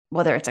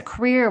whether it's a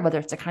career, whether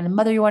it's the kind of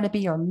mother you want to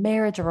be, or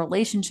marriage, or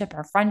relationship,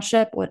 or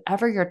friendship,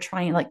 whatever you're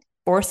trying, like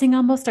forcing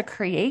almost to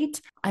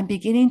create, I'm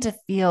beginning to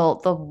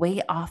feel the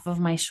weight off of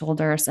my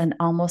shoulders and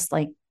almost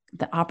like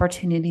the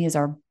opportunities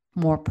are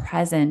more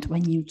present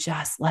when you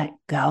just let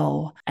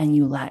go and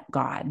you let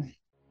God.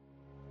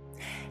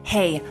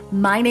 Hey,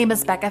 my name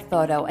is Becca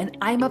Photo, and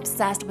I'm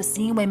obsessed with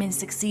seeing women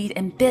succeed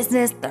in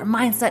business, their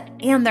mindset,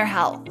 and their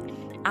health.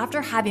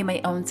 After having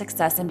my own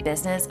success in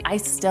business, I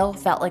still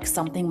felt like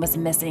something was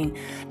missing,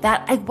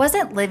 that I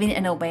wasn't living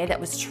in a way that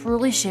was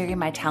truly sharing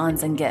my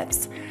talents and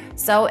gifts.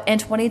 So in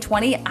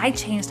 2020, I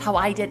changed how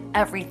I did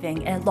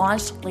everything and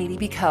launched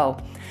ladybee Co.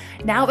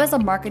 Now, as a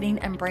marketing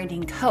and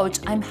branding coach,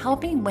 I'm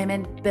helping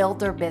women build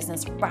their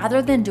business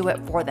rather than do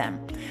it for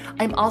them.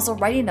 I'm also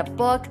writing a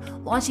book,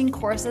 launching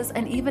courses,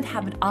 and even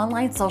have an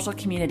online social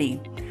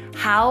community.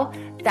 How?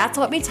 That's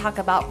what we talk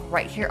about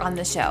right here on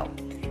the show.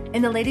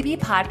 In the Ladybee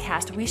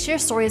podcast, we share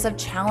stories of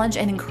challenge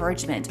and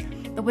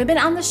encouragement. The women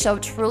on the show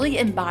truly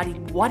embody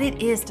what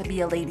it is to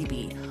be a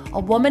ladybee, a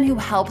woman who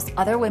helps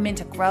other women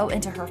to grow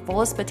into her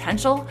fullest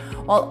potential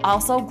while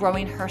also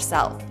growing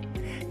herself.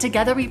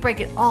 Together, we break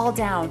it all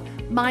down: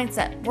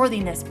 mindset,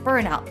 worthiness,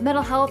 burnout,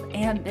 mental health,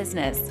 and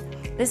business.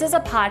 This is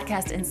a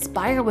podcast to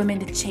inspire women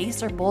to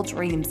chase their bold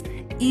dreams,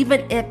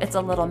 even if it's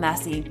a little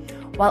messy,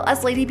 while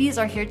us ladybees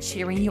are here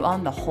cheering you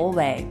on the whole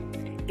way.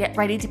 Get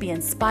ready to be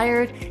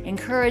inspired,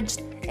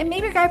 encouraged, and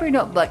maybe grab your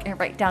notebook and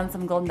write down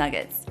some gold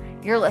nuggets.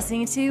 You're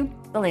listening to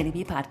the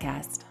Ladybee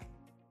Podcast.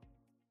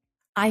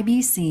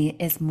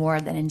 IBC is more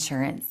than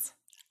insurance.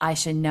 I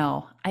should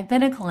know. I've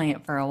been a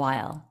client for a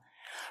while.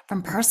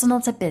 From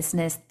personal to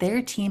business,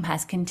 their team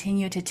has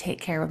continued to take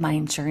care of my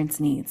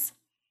insurance needs.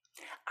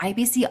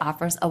 IBC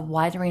offers a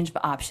wide range of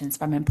options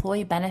from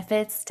employee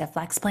benefits to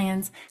flex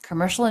plans,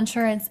 commercial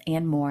insurance,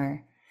 and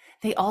more.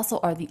 They also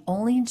are the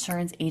only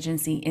insurance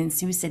agency in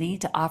Sioux City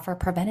to offer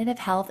preventative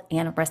health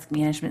and risk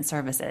management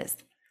services.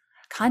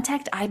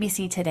 Contact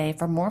IBC today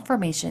for more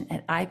information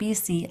at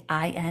ibcins.biz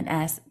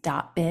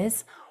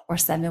or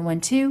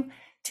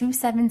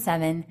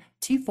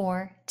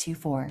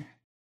 712-277-2424.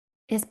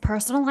 Is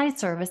personalized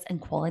service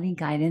and quality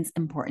guidance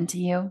important to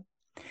you?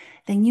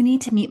 Then you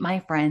need to meet my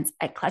friends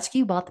at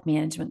Kletchke Wealth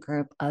Management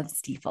Group of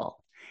Stifel.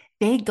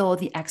 They go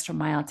the extra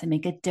mile to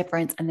make a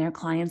difference in their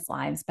clients'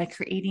 lives by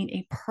creating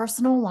a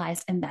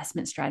personalized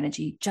investment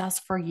strategy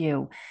just for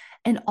you,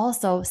 and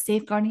also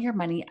safeguarding your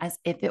money as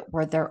if it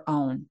were their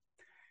own.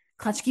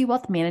 Kletchke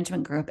Wealth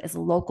Management Group is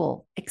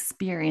local,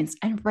 experienced,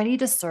 and ready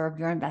to serve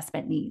your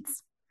investment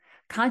needs.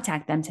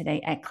 Contact them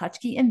today at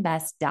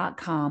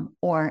kletchkeinvest.com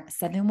or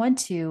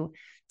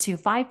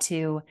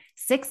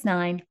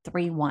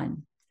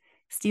 712-252-6931.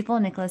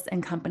 Stifel Nicholas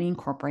and Company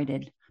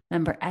Incorporated,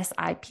 member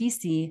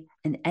SIPC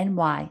and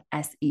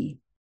NYSE.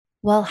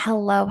 Well,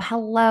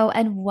 hello,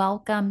 and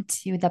welcome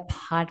to the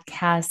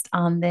podcast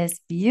on this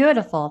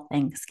beautiful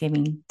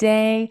Thanksgiving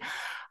Day.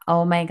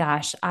 Oh my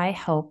gosh, I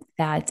hope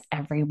that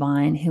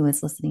everyone who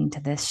is listening to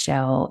this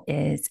show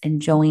is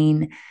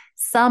enjoying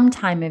some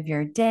time of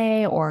your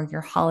day or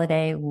your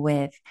holiday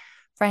with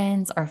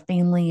friends or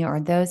family or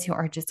those who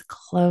are just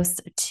close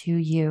to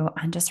you,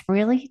 and just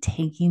really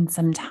taking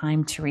some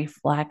time to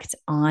reflect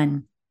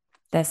on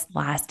this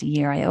last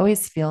year. I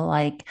always feel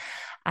like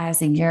as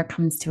the year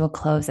comes to a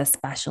close,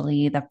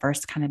 especially the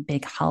first kind of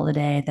big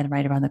holiday, then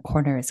right around the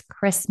corner is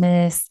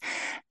Christmas,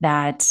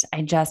 that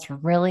I just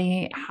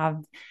really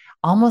have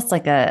almost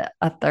like a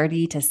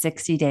 30 to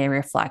 60 day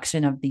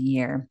reflection of the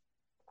year.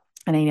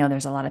 And I know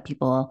there's a lot of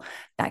people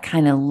that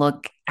kind of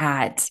look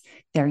at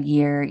their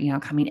year,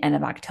 coming end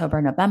of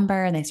October,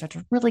 November, and they start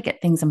to really get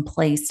things in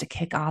place to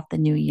kick off the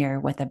new year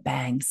with a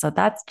bang. So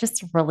that's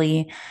just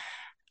really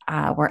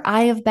where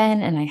I have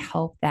been. And I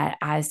hope that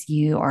as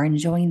you are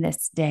enjoying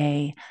this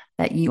day,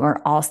 that you are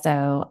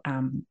also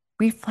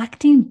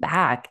reflecting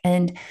back.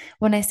 And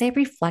when I say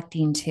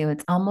reflecting too,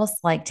 it's almost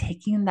like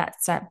taking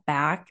that step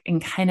back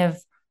and kind of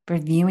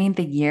reviewing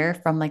the year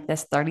from like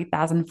this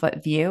 30,000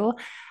 foot view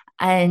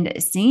and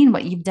seeing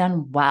what you've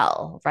done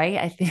well, right?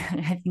 I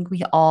think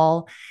we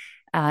all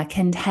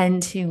can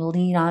tend to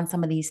lean on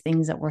some of these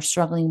things that we're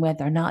struggling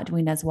with or not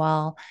doing as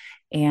well,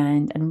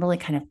 and really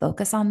kind of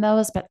focus on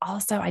those. But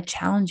also, I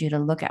challenge you to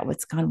look at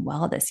what's gone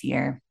well this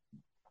year.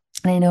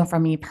 And I know for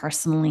me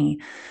personally,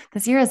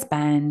 this year has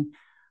been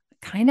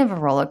kind of a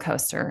roller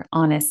coaster,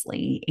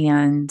 honestly.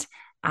 And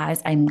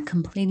as I'm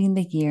completing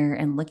the year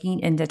and looking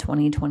into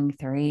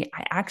 2023,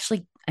 I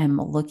actually am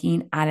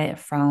looking at it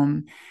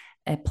from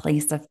a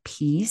place of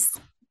peace.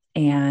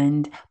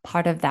 And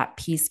part of that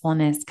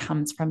peacefulness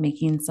comes from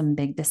making some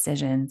big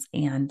decisions.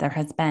 And there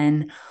has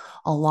been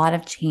a lot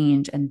of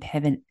change and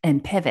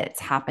pivots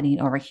happening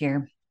over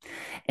here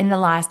in the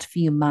last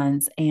few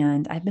months.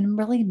 And I've been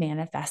really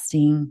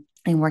manifesting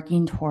and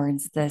working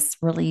towards this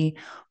really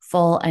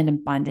full and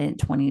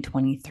abundant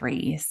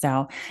 2023.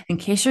 So, in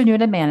case you're new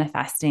to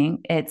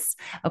manifesting, it's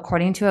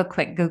according to a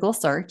quick Google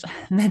search,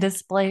 the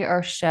display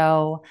or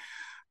show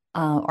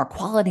or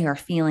quality or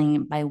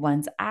feeling by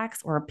one's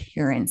acts or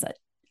appearance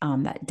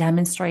that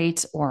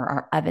demonstrate or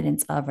are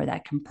evidence of, or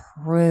that can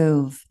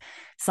prove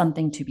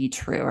something to be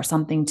true or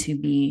something to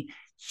be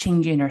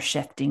changing or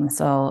shifting.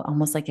 So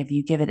almost like if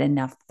you give it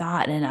enough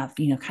thought, enough,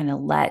 kind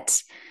of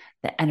let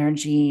the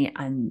energy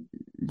and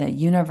the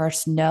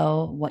universe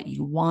know what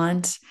you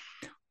want,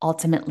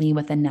 ultimately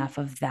with enough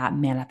of that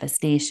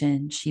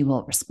manifestation, she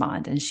will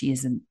respond, and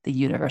the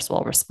universe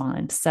will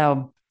respond.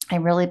 So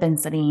I've really been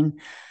sitting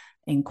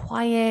in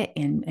quiet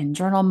in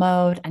journal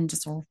mode and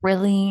just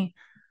really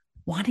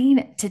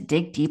wanting to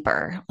dig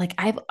deeper. Like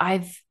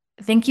I've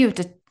thank you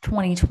to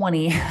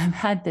 2020, I've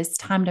had this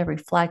time to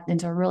reflect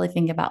and to really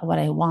think about what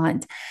I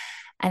want.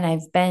 And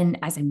I've been,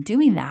 as I'm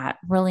doing that,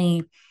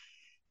 really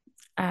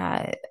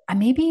I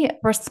may be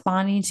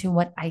responding to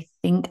what I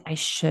think I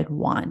should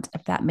want,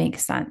 if that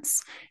makes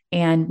sense,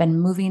 and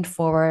been moving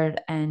forward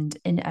and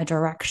in a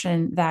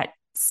direction that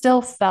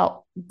still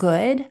felt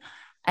good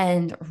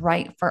and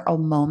right for a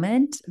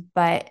moment.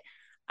 But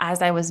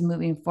as I was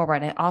moving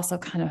forward, I also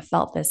kind of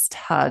felt this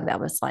tug that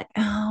was like,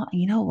 oh,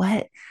 you know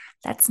what?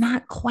 That's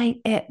not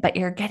quite it, but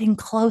you're getting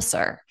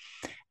closer.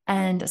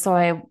 And so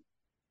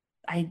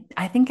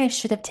I think I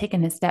should have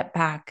taken a step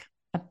back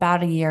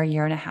about a year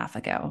and a half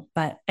ago,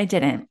 but I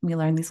didn't. We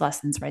learned these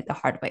lessons right the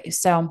hard way.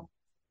 So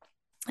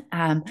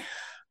um,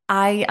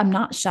 I am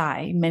not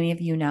shy. Many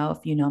of you know,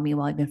 if you know me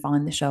well, I've been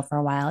following the show for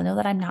a while, I know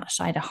that I'm not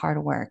shy to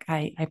hard work.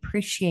 I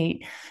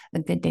appreciate a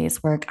good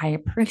day's work. I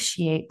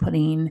appreciate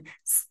putting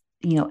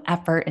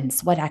effort and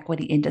sweat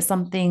equity into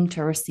something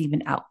to receive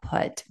an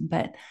output.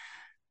 But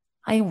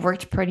I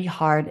worked pretty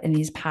hard in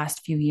these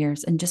past few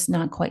years and just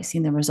not quite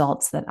seen the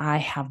results that I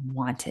have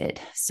wanted.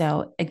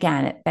 So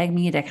again, it begged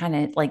me to kind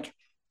of like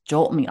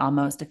jolt me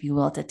almost, if you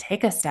will, to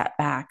take a step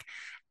back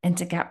and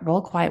to get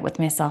real quiet with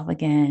myself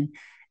again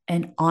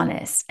and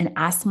honest and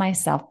ask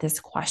myself this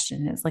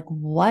question. It's like,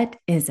 what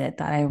is it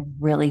that I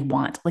really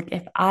want? Like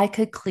if I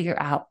could clear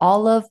out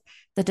all of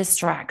the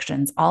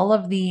distractions, all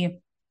of the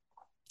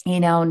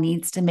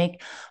needs to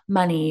make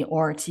money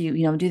or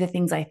to, do the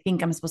things I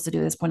think I'm supposed to do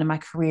at this point in my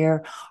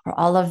career, or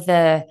all of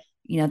the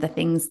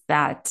things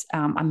that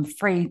I'm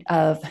afraid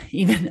of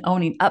even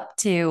owning up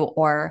to,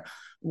 or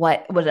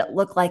what would it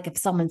look like if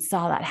someone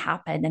saw that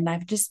happen? And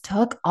I've just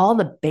took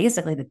all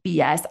basically the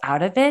BS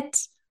out of it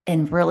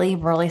and really,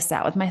 really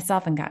sat with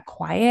myself and got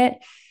quiet.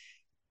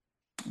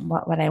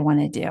 What would I want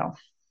to do?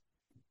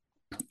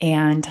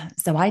 And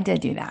so I did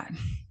do that.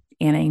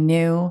 And I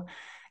knew,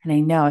 and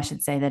I know I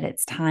should say that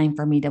it's time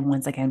for me to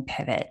once again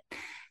pivot.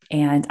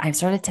 And I've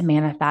started to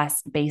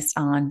manifest based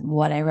on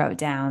what I wrote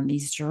down,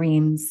 these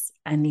dreams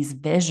and these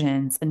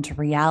visions into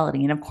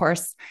reality. And of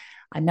course,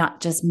 I'm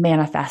not just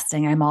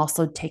manifesting, I'm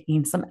also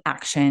taking some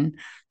action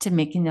to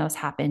making those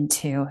happen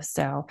too.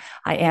 So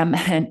I am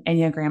an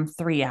Enneagram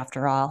 3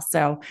 after all.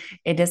 So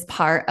it is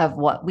part of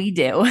what we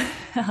do.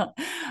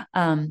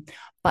 um,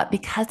 but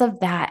because of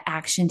that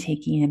action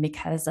taking and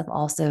because of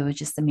also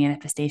just the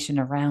manifestation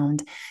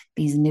around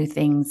these new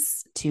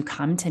things to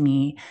come to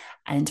me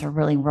and to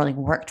really, really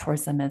work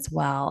towards them as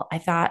well, I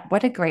thought,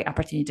 what a great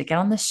opportunity to get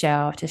on the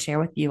show to share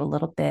with you a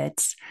little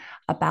bit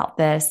about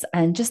this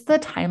and just the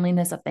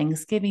timeliness of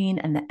Thanksgiving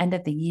and the end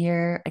of the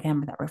year, again,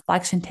 where that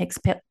reflection takes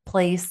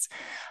place.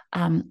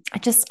 I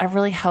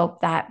really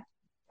hope that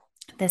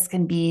this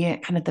can be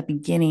kind of the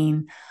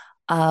beginning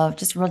of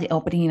just really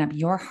opening up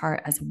your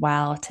heart as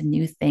well to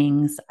new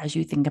things as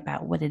you think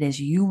about what it is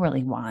you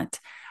really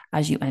want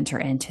as you enter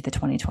into the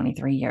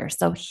 2023 year.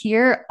 So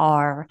here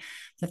are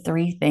the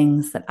 3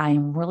 things that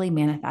I'm really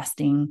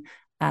manifesting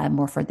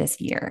more for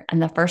this year.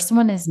 And the first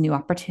one is new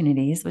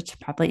opportunities, which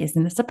probably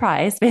isn't a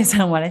surprise based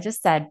on what I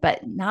just said,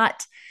 but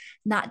not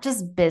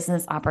just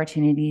business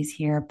opportunities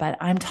here, but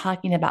I'm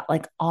talking about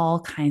like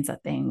all kinds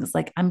of things.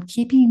 Like I'm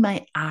keeping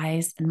my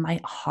eyes and my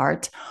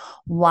heart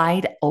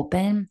wide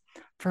open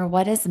for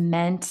what is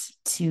meant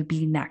to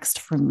be next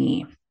for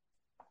me.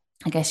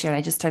 Like I shared,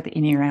 I just took the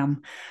Enneagram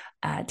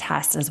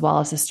test as well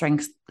as the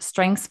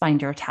Strengths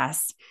Finder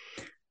test.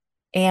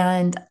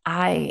 And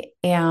I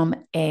am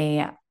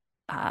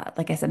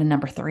like I said, a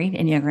number 3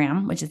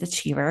 Enneagram, which is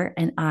achiever.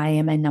 And I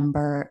am a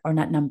number, or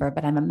not number,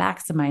 but I'm a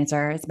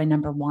maximizer. It's my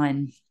number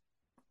 1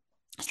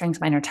 Strengths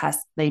Finder test.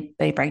 They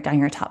break down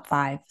your top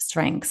 5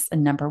 strengths,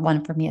 and number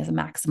 1 for me is a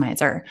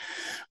maximizer,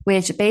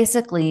 which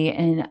basically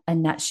in a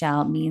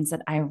nutshell means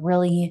that I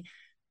really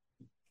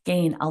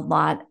gain a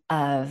lot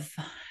of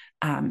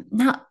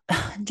not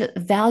just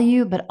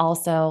value, but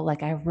also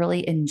like I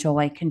really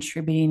enjoy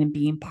contributing and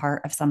being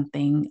part of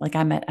something. Like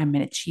I'm an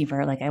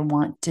achiever. Like I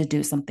want to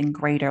do something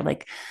greater.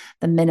 Like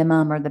the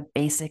minimum or the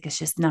basic is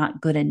just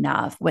not good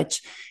enough,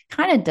 which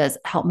kind of does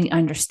help me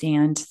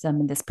understand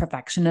some of this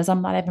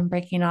perfectionism that I've been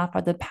breaking off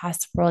for the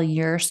past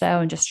year or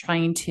so, and just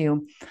trying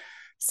to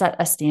set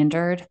a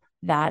standard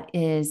that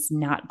is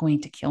not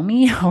going to kill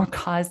me or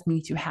cause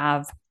me to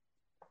have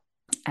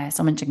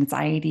so much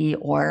anxiety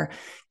or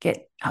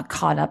get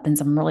caught up in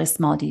some really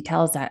small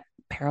details that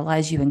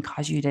paralyze you and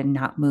cause you to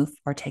not move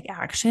or take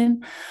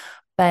action.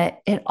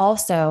 But it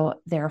also,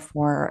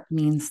 therefore,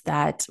 means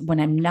that when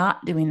I'm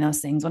not doing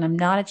those things, when I'm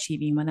not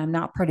achieving, when I'm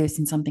not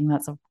producing something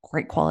that's of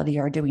great quality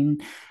or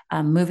doing,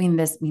 moving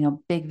this,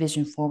 big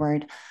vision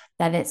forward,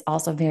 that it's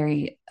also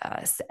very,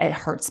 it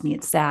hurts me.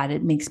 It's sad.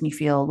 It makes me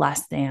feel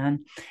less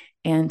than.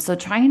 And so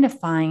trying to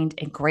find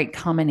a great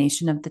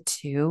combination of the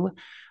two,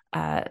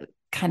 uh,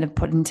 kind of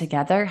putting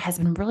together has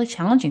been really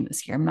challenging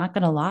this year. I'm not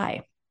going to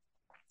lie.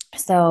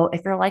 So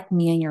if you're like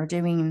me and you're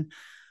doing,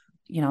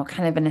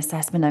 kind of an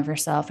assessment of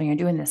yourself and you're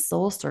doing this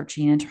soul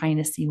searching and trying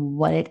to see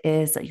what it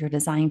is that you're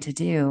designed to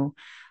do,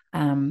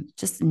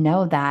 just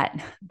know that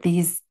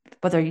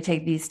whether you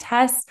take these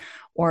tests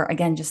or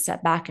again, just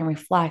step back and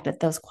reflect, that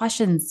those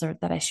questions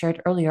that I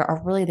shared earlier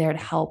are really there to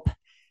help.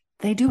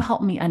 They do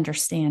help me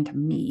understand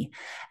me,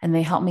 and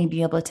they help me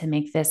be able to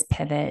make this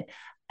pivot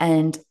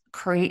and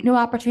create new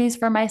opportunities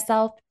for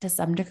myself to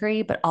some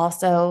degree, but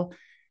also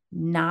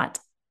not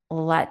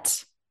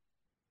let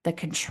the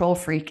control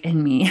freak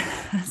in me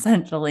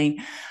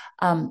essentially,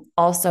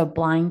 also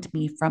blind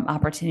me from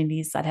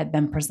opportunities that had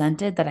been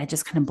presented that I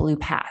just kind of blew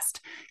past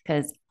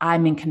because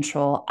I'm in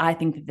control. I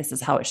think that this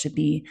is how it should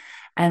be.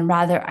 And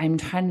rather, I'm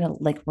trying to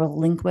like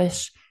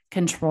relinquish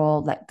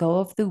control, let go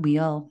of the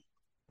wheel,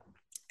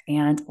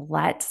 and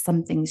let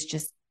some things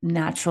just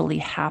naturally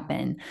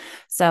happen.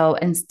 So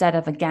instead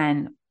of,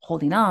 again,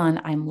 holding on,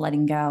 I'm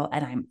letting go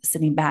and I'm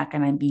sitting back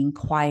and I'm being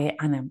quiet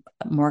and I'm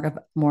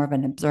more of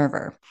an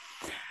observer.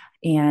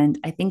 And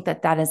I think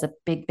that that is a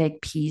big,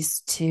 big piece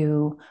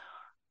to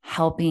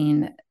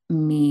helping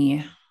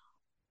me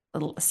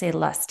say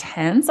less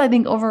tense. I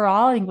think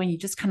overall, I think when you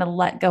just kind of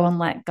let go and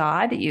let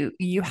God,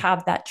 you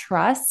have that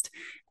trust.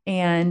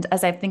 And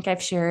as I think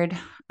I've shared,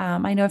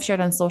 I know I've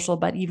shared on social,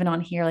 but even on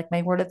here, like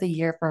my word of the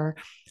year for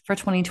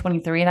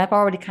 2023, and I've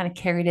already kind of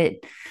carried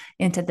it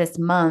into this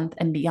month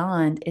and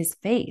beyond, is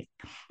faith.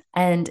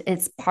 And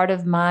it's part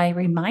of my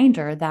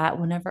reminder that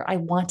whenever I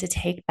want to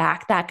take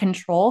back that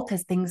control,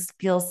 because things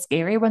feel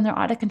scary when they're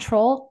out of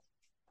control,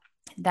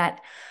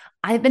 that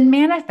I've been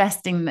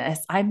manifesting this.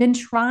 I've been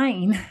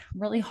trying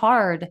really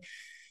hard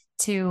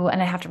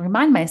and I have to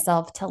remind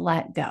myself to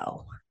let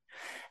go.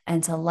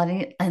 And to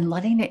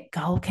letting it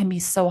go can be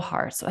so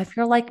hard. So if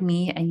you're like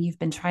me and you've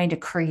been trying to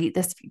create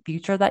this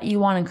future that you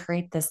want and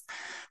create this,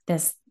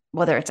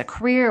 whether it's a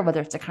career,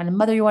 whether it's a kind of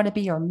mother you want to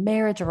be, or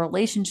marriage, or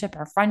relationship,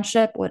 or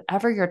friendship,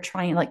 whatever you're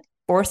trying, like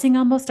forcing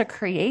almost to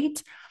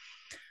create,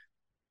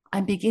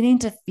 I'm beginning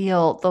to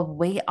feel the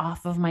weight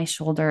off of my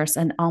shoulders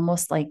and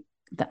almost like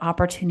the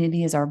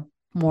opportunities are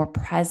more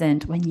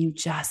present when you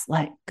just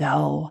let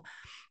go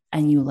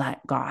and you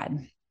let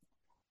God.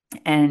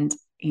 And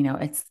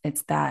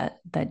it's that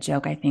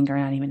joke, I think, or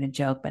not even a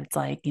joke, but it's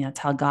like,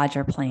 tell God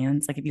your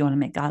plans. Like if you want to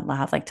make God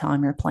laugh, like tell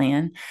him your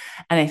plan.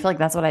 And I feel like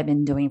that's what I've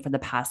been doing for the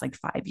past like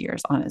 5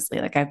 years,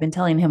 honestly. Like I've been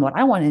telling him what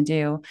I want to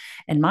do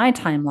in my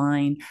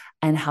timeline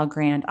and how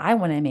grand I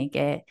want to make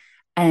it.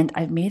 And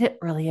I've made it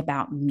really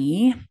about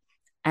me.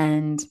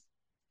 And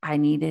I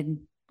needed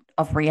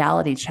a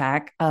reality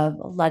check of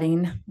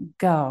letting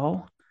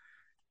go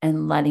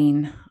and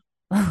letting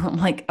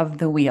like of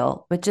the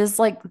wheel, which is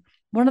like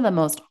one of the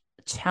most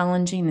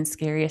challenging and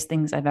scariest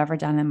things I've ever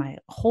done in my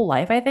whole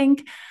life, I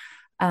think,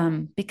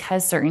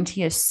 because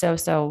certainty is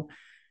so,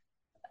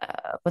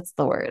 what's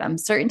the word?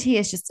 Certainty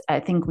is just,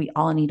 I think we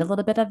all need a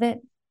little bit of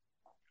it,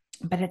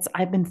 but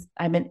I've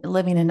been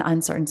living in an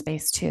uncertain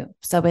space too.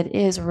 So it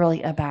is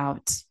really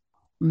about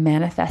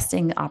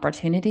manifesting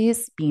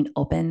opportunities, being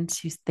open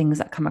to things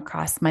that come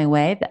across my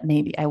way that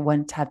maybe I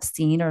wouldn't have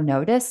seen or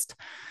noticed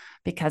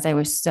because I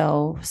was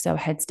so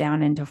heads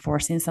down into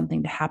forcing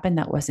something to happen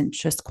that wasn't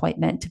just quite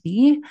meant to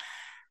be.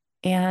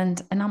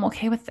 And I'm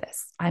okay with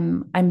this.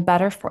 I'm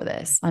better for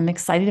this. I'm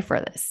excited for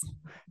this.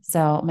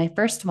 So my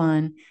first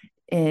one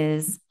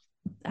is,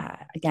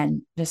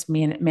 again, just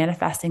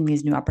manifesting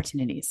these new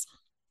opportunities.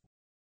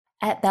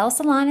 At Bell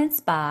Salon and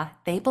Spa,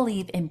 they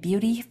believe in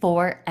beauty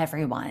for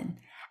everyone.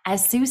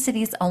 As Sioux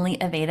City's only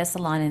Aveda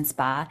salon and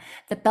spa,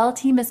 the Bell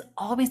team is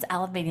always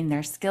elevating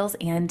their skills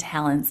and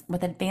talents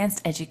with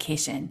advanced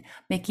education,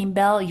 making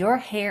Bell your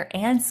hair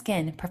and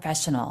skin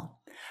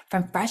professional.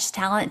 From fresh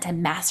talent to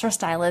master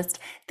stylist,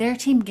 their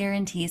team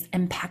guarantees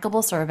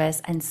impeccable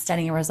service and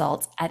stunning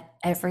results at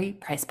every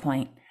price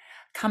point.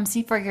 Come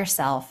see for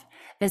yourself.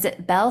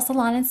 Visit Bell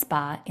Salon and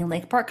Spa in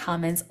Lakeport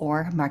Commons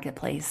or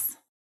Marketplace.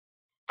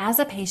 As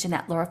a patient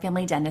at Laura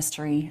Family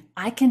Dentistry,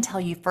 I can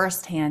tell you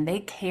firsthand they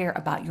care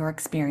about your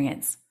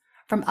experience.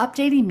 From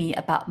updating me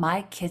about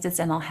my kids'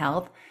 dental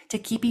health to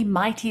keeping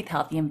my teeth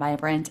healthy and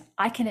vibrant,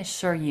 I can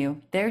assure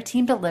you their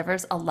team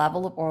delivers a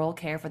level of oral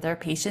care for their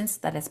patients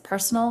that is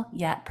personal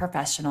yet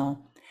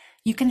professional.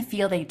 You can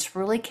feel they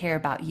truly care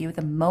about you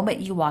the moment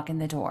you walk in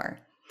the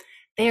door.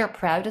 They are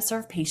proud to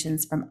serve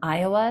patients from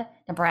Iowa,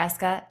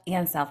 Nebraska,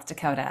 and South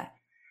Dakota.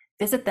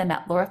 Visit them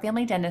at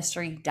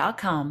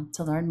laurafamilydentistry.com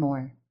to learn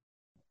more.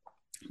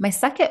 My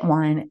second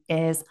one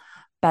is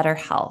better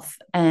health.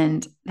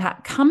 And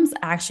that comes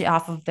actually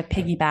off of the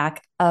piggyback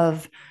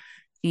of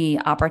the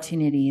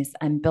opportunities.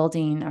 I'm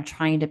building or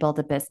trying to build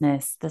a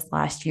business this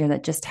last year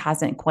that just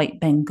hasn't quite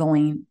been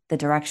going the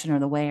direction or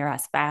the way or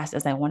as fast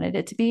as I wanted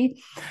it to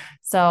be.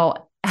 So,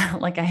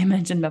 like I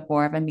mentioned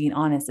before, if I'm being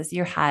honest, this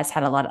year has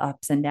had a lot of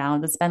ups and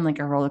downs. It's been like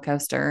a roller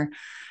coaster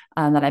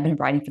that I've been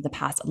riding for the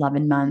past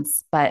 11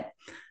 months. But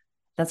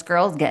this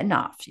girl's getting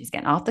off. She's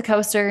getting off the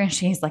coaster and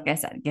she's, like I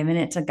said, giving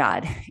it to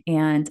God.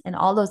 And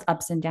all those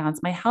ups and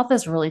downs, my health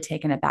has really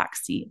taken a back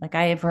seat. Like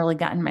I have really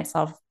gotten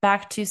myself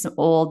back to some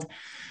old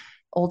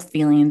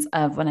feelings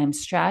of when I'm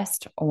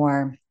stressed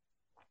or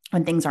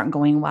when things aren't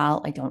going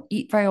well. I don't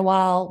eat very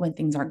well when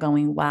things aren't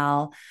going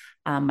well.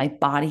 My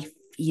body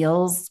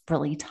feels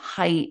really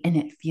tight and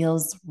it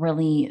feels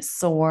really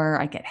sore.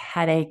 I get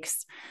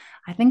headaches.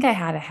 I think I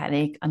had a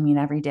headache,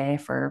 every day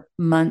for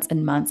months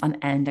and months on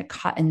end.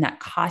 And that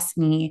cost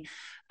me,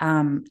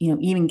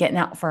 even getting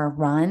out for a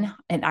run,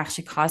 it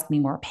actually caused me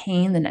more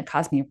pain than it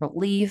caused me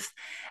relief.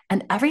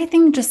 And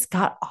everything just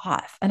got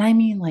off. And I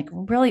mean, like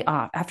really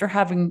off after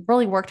having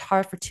really worked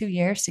hard for 2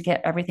 years to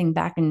get everything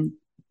back in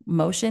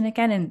motion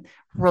again and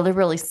really,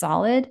 really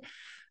solid.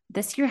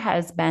 This year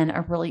has been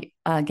a really,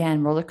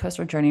 again, roller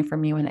coaster journey for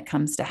me when it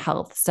comes to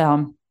health.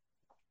 So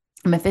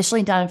I'm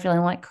officially done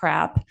feeling like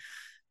crap.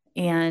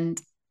 And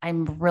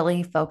I'm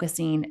really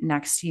focusing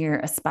next year,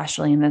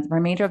 especially in the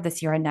remainder of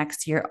this year and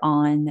next year,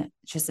 on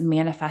just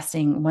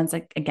manifesting once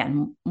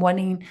again,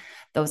 wanting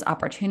those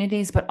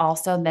opportunities, but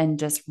also then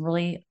just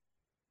really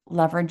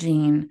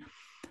leveraging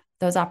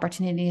those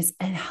opportunities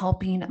and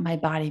helping my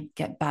body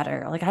get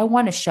better. Like I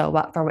want to show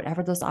up for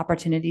whatever those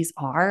opportunities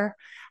are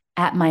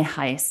at my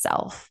highest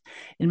self.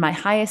 And my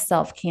highest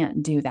self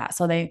can't do that.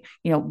 So they,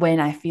 when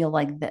I feel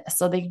like this.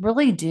 So they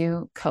really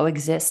do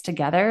coexist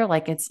together.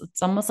 Like it's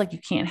almost like you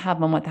can't have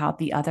one without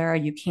the other.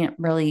 You can't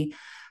really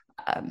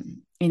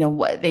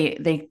what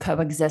they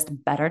coexist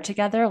better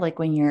together. Like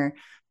when you're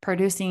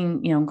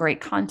producing,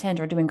 great content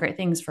or doing great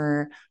things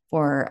for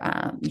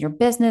your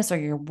business or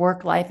your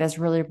work life is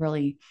really,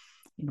 really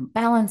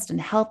balanced and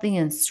healthy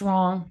and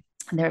strong.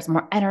 There's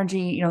more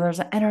energy, there's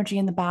an energy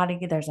in the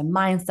body, there's a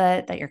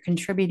mindset that you're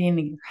contributing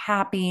and you're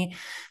happy.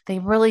 They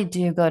really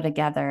do go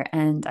together.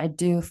 And I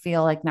do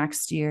feel like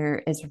next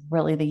year is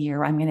really the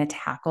year I'm going to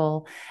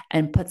tackle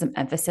and put some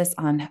emphasis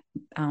on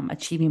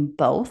achieving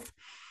both,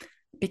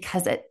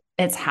 because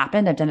it's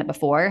happened. I've done it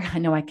before. I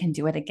know I can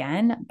do it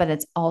again, but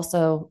it's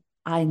also,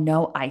 I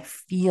know I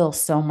feel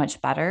so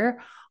much better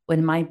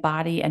when my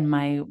body and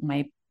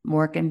my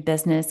work and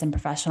business and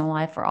professional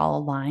life are all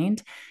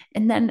aligned.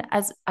 And then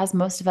as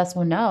most of us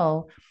will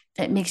know,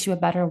 it makes you a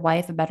better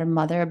wife, a better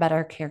mother, a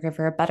better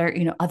caregiver, a better,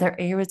 other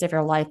areas of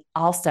your life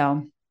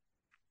also,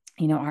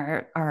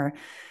 are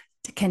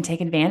can take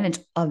advantage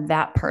of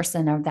that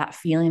person or that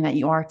feeling that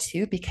you are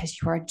too,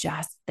 because you are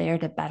just there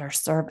to better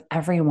serve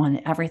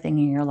everyone, everything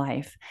in your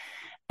life.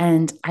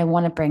 And I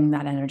want to bring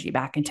that energy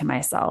back into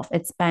myself.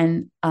 It's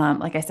been,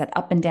 like I said,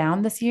 up and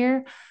down this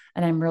year.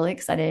 And I'm really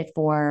excited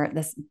for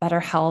this better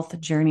health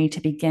journey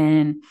to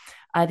begin.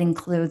 It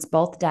includes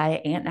both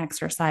diet and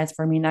exercise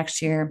for me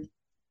next year.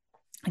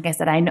 Like I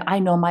said, I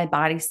know my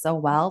body so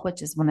well,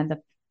 which is one of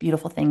the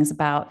beautiful things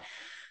about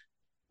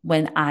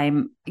when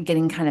I'm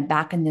getting kind of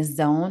back in this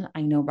zone.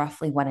 I know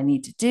roughly what I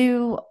need to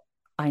do.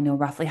 I know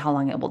roughly how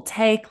long it will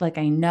take. Like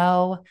I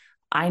know,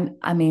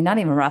 I mean, not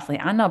even roughly,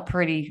 I know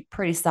pretty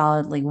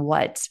solidly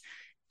what,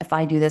 if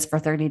I do this for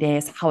 30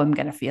 days, how I'm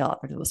going to feel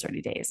after those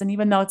 30 days. And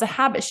even though it's a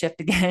habit shift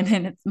again,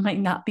 and it might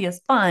not be as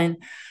fun,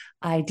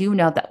 I do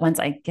know that once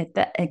I get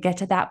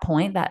to that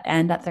point, that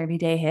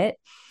 30-day hit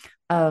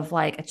of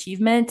like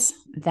achievement,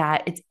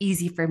 that it's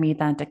easy for me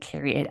then to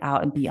carry it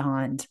out and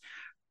beyond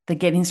the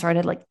getting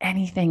started. Like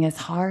anything is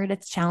hard,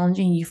 it's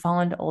challenging, you fall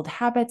into old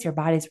habits, your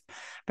body's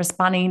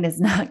responding is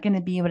not going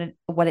to be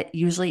what it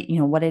usually,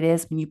 what it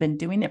is when you've been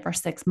doing it for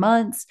 6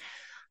 months.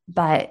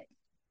 But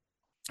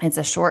it's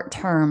a short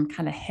term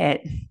kind of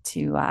hit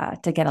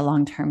to get a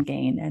long term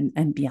gain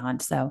and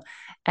beyond. So,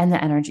 and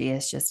the energy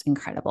is just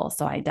incredible.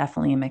 So I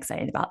definitely am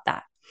excited about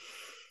that.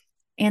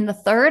 And the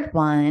third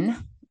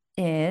one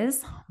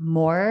is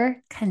more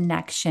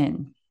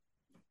connection.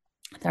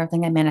 The third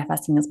thing I'm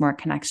manifesting is more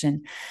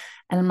connection.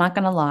 And I'm not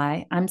going to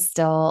lie, I'm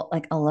still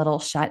like a little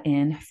shut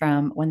in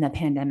from when the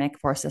pandemic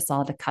forced us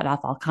all to cut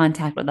off all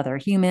contact with other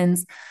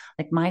humans.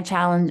 Like my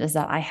challenge is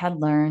that I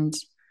had learned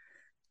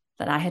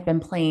that I had been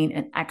playing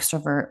an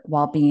extrovert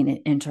while being an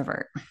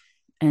introvert.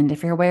 And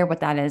if you're aware what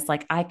that is,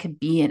 like I could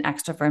be an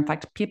extrovert. In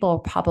fact, people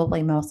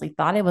probably mostly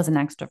thought I was an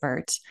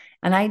extrovert.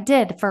 And I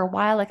did for a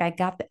while. Like I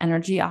got the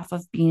energy off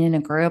of being in a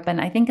group. And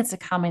I think it's a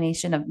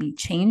combination of me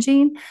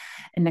changing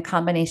and the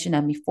combination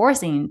of me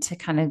forcing to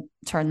kind of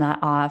turn that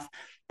off,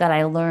 that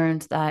I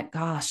learned that,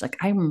 gosh, like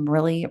I'm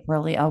really,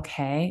 really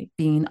okay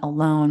being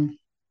alone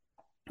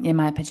in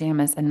my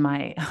pajamas in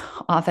my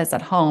office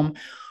at home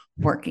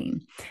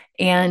working.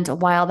 And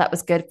while that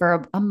was good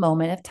for a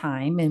moment of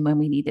time, and when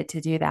we needed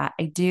to do that,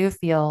 I do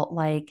feel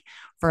like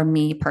for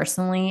me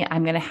personally,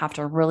 I'm going to have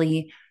to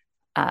really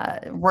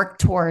work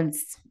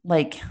towards,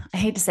 like, I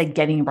hate to say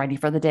getting ready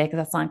for the day because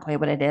that's not quite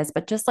what it is,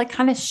 but just like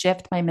kind of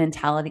shift my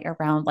mentality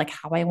around like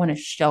how I want to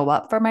show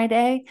up for my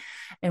day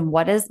and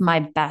what does my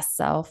best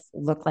self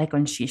look like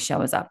when she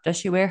shows up. Does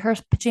she wear her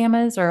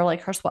pajamas or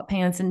like her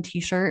sweatpants and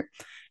t-shirt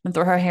and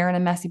throw her hair in a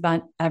messy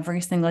bun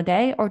every single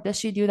day? Or does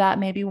she do that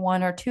maybe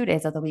 1 or 2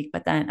 days of the week,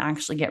 but then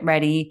actually get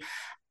ready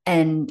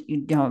and,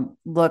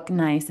 look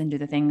nice and do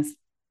the things?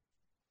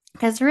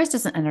 Because there is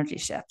just an energy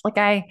shift.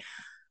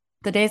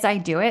 The days I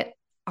do it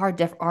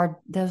are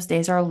those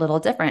days are a little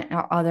different.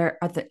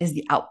 Is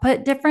the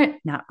output different?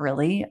 Not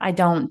really. I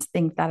don't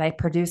think that I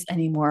produce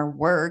any more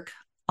work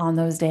on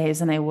those days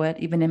than I would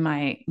even in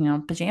my,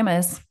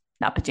 pajamas.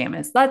 Not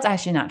pajamas. That's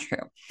actually not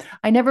true.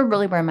 I never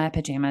really wear my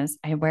pajamas.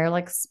 I wear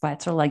like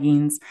sweats or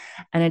leggings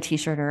and a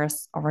t-shirt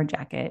or a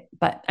jacket.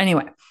 But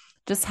anyway,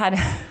 just had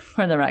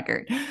for the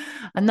record.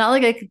 I'm not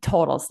like a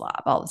total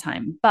slob all the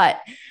time, but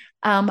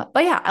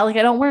yeah, I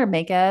don't wear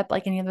makeup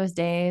like any of those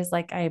days.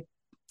 Like I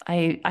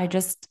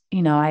just,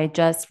 I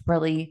just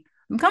really,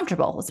 I'm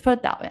comfortable. Let's put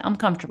it that way. I'm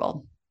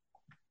comfortable.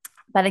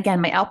 But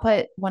again, my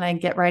output when I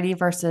get ready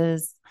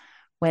versus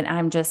when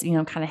I'm just,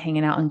 kind of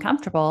hanging out and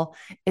comfortable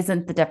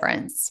isn't the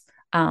difference.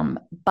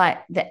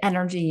 But the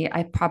energy,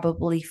 I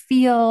probably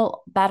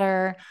feel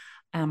better.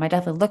 I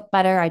definitely look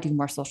better. I do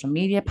more social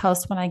media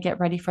posts when I get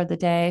ready for the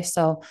day.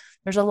 So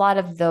there's a lot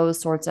of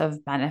those sorts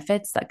of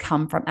benefits that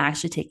come from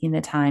actually taking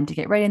the time to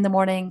get ready in the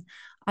morning.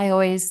 I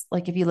always,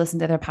 like, if you listen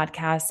to their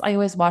podcasts, I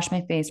always wash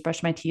my face,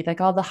 brush my teeth,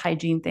 like all the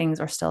hygiene things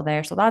are still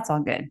there. So that's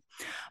all good.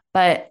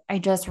 But I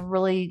just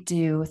really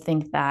do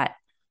think that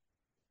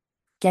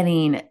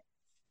getting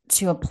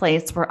to a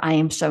place where I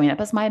am showing up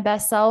as my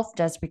best self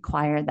does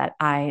require that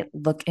I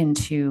look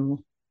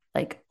into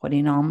like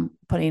putting on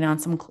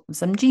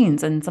some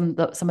jeans and some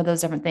of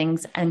those different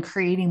things and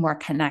creating more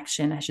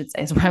connection, I should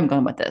say, is where I'm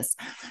going with this.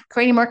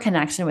 Creating more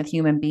connection with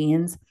human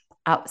beings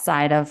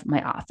outside of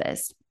my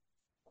office.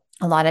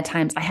 A lot of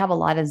times I have a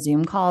lot of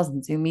Zoom calls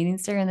and Zoom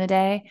meetings during the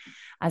day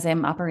as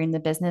I'm operating the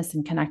business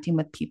and connecting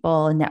with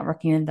people and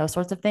networking and those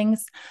sorts of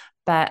things.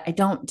 But I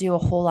don't do a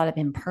whole lot of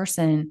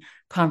in-person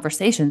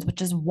conversations,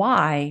 which is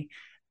why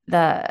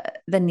the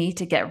need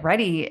to get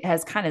ready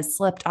has kind of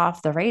slipped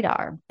off the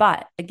radar.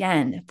 But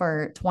again,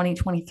 for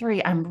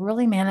 2023, I'm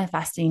really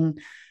manifesting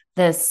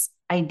this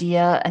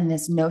idea and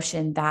this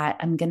notion that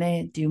I'm going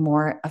to do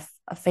more of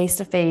a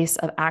face-to-face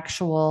of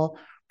actual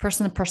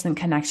person-to-person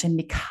connection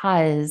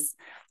because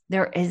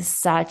there is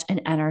such an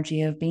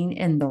energy of being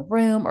in the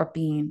room or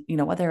being,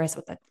 whether it's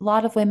with a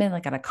lot of women,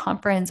 like at a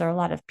conference or a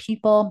lot of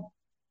people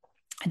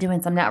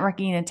doing some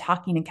networking and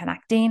talking and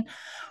connecting,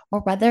 or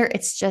whether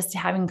it's just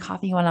having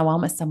coffee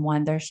one-on-one with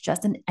someone, there's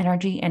just an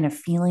energy and a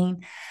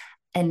feeling.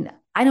 And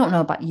I don't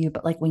know about you,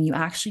 but like when you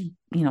actually,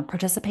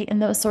 participate in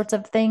those sorts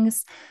of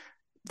things,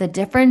 the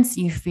difference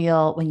you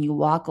feel when you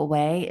walk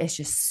away is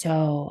just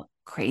so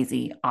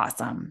crazy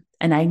awesome.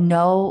 And I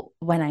know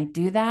when I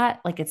do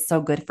that, like it's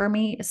so good for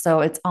me.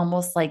 So it's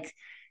almost like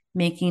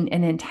making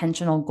an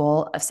intentional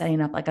goal of setting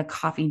up like a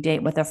coffee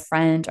date with a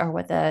friend or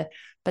with a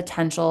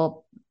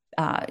potential,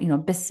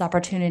 business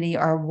opportunity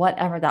or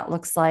whatever that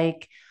looks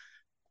like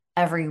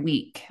every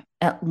week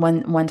at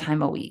one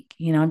time a week,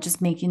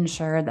 just making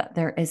sure that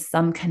there is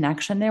some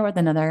connection there with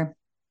another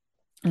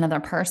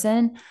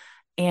person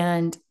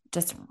and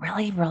just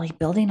really, really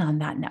building on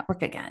that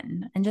network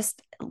again and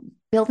just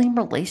building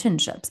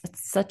relationships.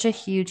 It's such a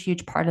huge,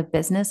 huge part of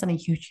business and a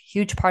huge,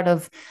 huge part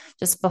of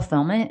just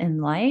fulfillment in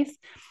life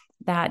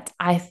that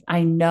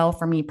I know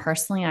for me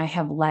personally, I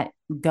have let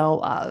go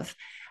of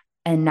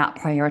and not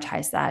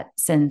prioritize that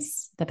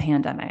since the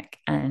pandemic.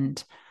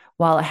 And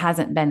while it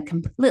hasn't been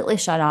completely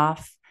shut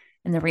off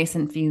in the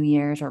recent few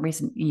years or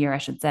recent year, I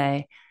should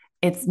say,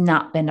 it's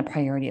not been a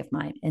priority of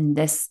mine. And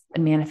this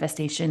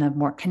manifestation of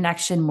more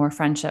connection, more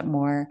friendship,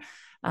 more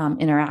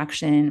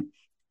interaction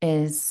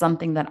is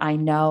something that I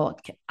know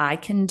I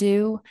can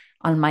do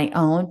on my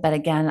own. But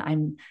again,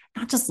 I'm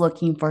not just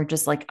looking for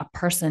just like a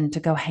person to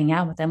go hang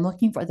out with. I'm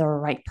looking for the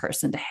right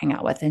person to hang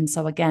out with. And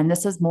so again,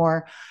 this is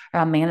more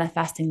around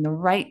manifesting the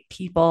right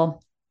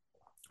people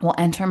will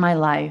enter my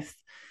life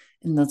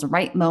in those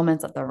right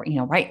moments at the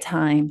right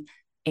time,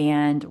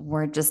 and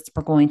we're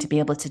going to be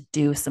able to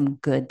do some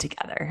good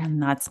together.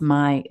 And that's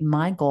my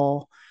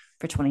goal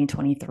for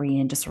 2023,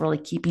 and just really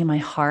keeping my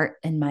heart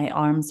and my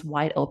arms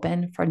wide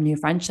open for new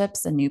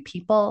friendships and new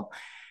people.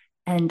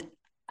 And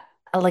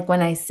like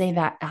when I say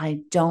that,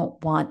 I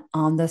don't want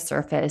on the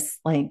surface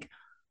like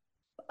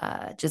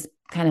just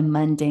kind of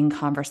mundane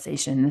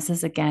conversation. This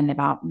is again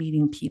about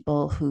meeting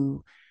people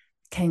who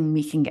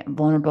we can get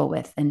vulnerable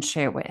with and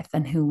share with,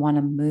 and who want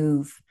to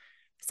move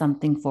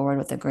something forward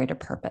with a greater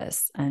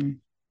purpose. And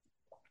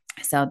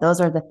so those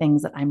are the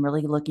things that I'm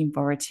really looking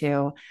forward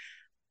to.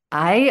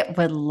 I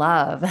would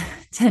love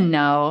to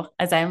know,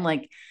 as I'm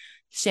like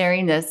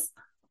sharing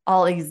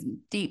all these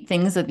deep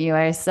things with you.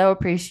 I so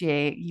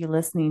appreciate you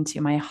listening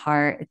to my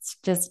heart. It's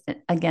just,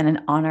 again,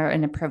 an honor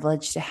and a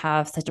privilege to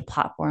have such a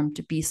platform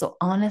to be so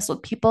honest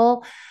with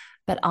people.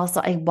 But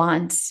also, I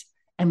want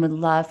and would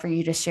love for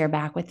you to share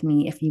back with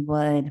me, if you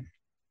would,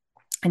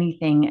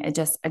 anything,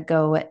 just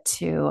go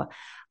to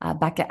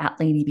Becca at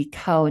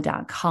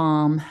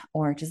ladybeeco.com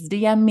or just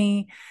DM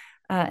me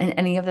in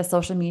any of the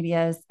social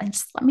medias and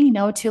just let me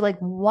know too, like,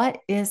 what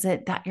is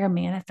it that you're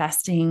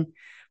manifesting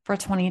for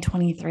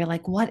 2023?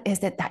 Like, what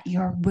is it that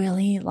you're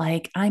really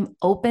like, I'm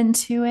open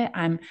to it.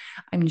 I'm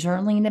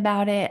journaling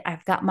about it.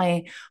 I've got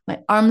my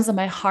arms and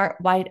my heart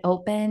wide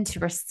open to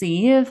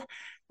receive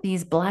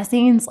these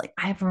blessings. Like,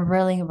 I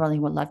really, really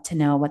would love to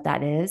know what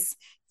that is.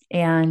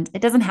 And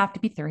it doesn't have to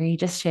be 3,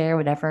 just share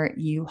whatever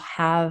you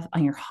have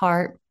on your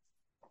heart.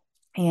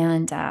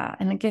 And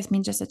it gives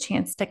me just a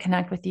chance to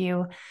connect with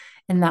you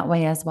in that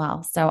way as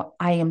well. So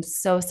I am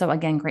so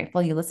again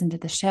grateful you listened to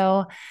the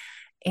show.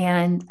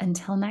 And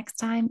until next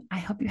time, I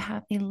hope you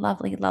have a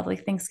lovely, lovely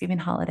Thanksgiving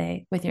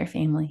holiday with your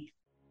family.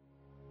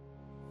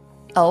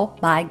 Oh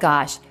my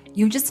gosh,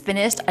 you just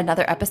finished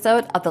another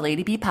episode of the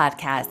Lady Bee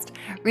podcast.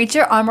 Reach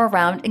your arm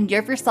around and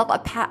give yourself a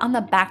pat on the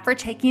back for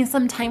taking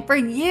some time for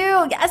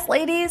you. Yes,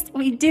 ladies,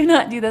 we do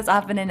not do this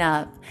often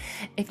enough.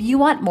 If you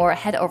want more,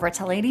 head over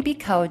to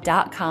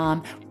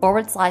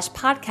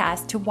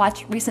ladybeeco.com/podcast to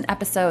watch recent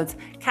episodes,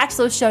 catch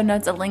those show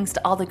notes and links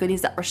to all the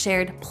goodies that were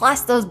shared,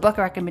 plus those book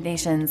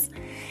recommendations.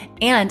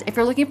 And if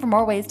you're looking for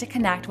more ways to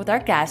connect with our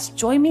guests,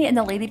 join me in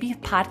the Lady Bee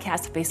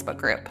podcast Facebook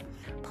group.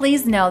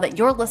 Please know that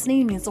your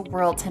listening means the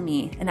world to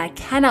me, and I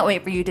cannot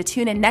wait for you to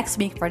tune in next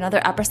week for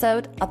another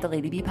episode of the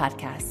Lady Bee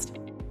podcast.